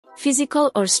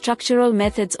Physical or structural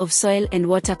methods of soil and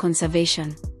water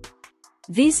conservation.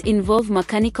 These involve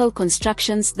mechanical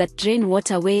constructions that drain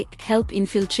water away, help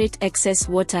infiltrate excess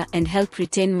water and help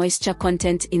retain moisture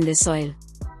content in the soil.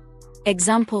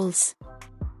 Examples: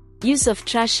 use of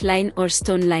trash line or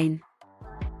stone line.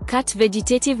 Cut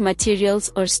vegetative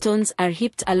materials or stones are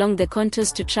heaped along the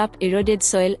contours to trap eroded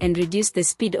soil and reduce the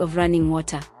speed of running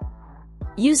water.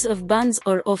 Use of bunds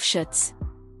or offshoots.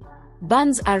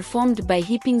 Bunds are formed by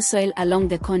heaping soil along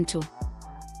the contour.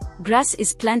 Grass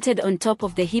is planted on top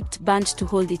of the heaped bund to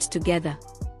hold it together.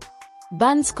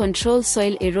 Bunds control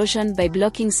soil erosion by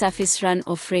blocking surface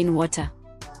run-off rainwater.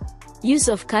 Use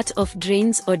of cut-off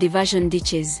drains or diversion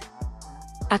ditches.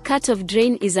 A cut-off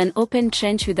drain is an open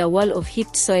trench with a wall of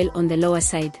heaped soil on the lower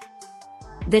side.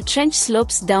 The trench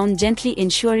slopes down gently,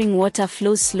 ensuring water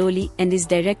flows slowly and is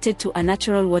directed to a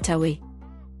natural waterway.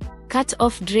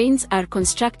 Cut-off drains are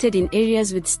constructed in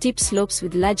areas with steep slopes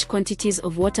with large quantities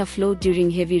of water flow during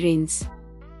heavy rains.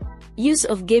 Use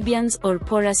of gabions or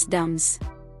porous dams.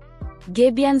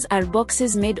 Gabions are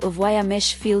boxes made of wire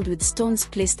mesh filled with stones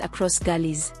placed across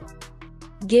gullies.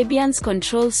 Gabions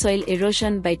control soil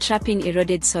erosion by trapping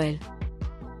eroded soil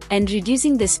and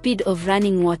reducing the speed of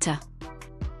running water.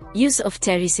 Use of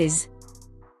terraces.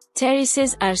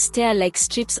 Terraces are stair-like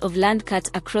strips of land cut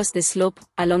across the slope,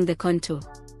 along the contour.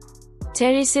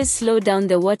 Terraces slow down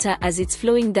the water as it's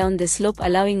flowing down the slope,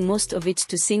 allowing most of it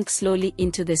to sink slowly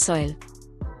into the soil.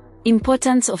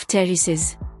 Importance of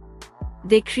terraces.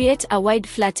 They create a wide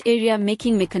flat area,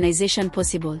 making mechanization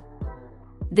possible.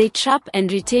 They trap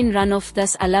and retain runoff,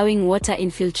 thus allowing water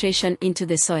infiltration into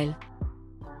the soil.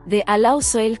 They allow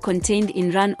soil contained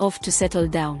in runoff to settle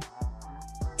down.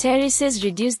 Terraces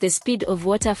reduce the speed of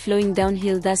water flowing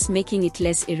downhill, thus making it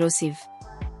less erosive.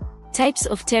 Types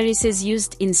of terraces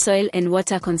used in soil and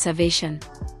water conservation.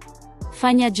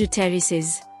 Fanya-juu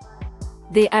terraces.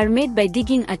 They are made by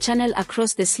digging a channel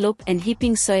across the slope and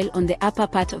heaping soil on the upper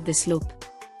part of the slope.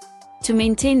 To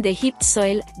maintain the heaped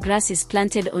soil, grass is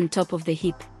planted on top of the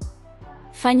heap.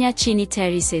 Fanya-chini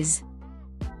terraces.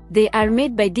 They are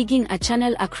made by digging a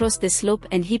channel across the slope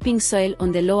and heaping soil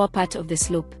on the lower part of the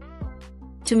slope.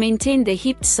 To maintain the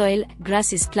heaped soil,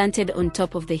 grass is planted on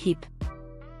top of the heap.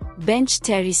 Bench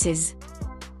terraces.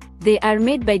 They are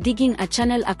made by digging a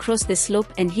channel across the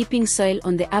slope and heaping soil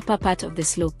on the upper part of the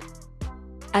slope.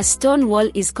 A stone wall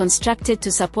is constructed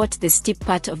to support the steep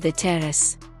part of the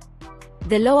terrace.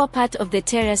 The lower part of the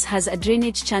terrace has a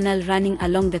drainage channel running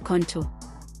along the contour.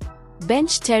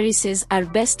 Bench terraces are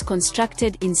best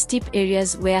constructed in steep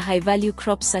areas where high-value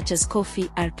crops such as coffee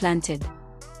are planted.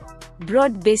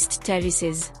 Broad-based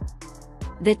terraces.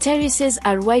 The terraces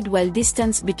are wide while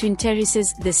distance between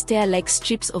terraces, the stair-like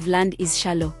strips of land, is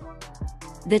shallow.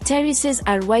 The terraces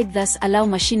are wide, thus allow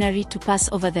machinery to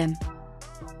pass over them.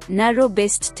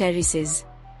 Narrow-based terraces.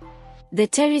 The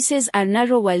terraces are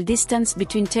narrow while distance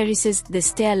between terraces, the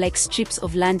stair-like strips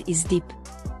of land, is deep.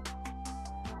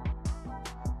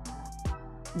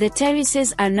 The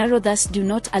terraces are narrow, thus do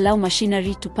not allow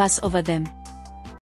machinery to pass over them.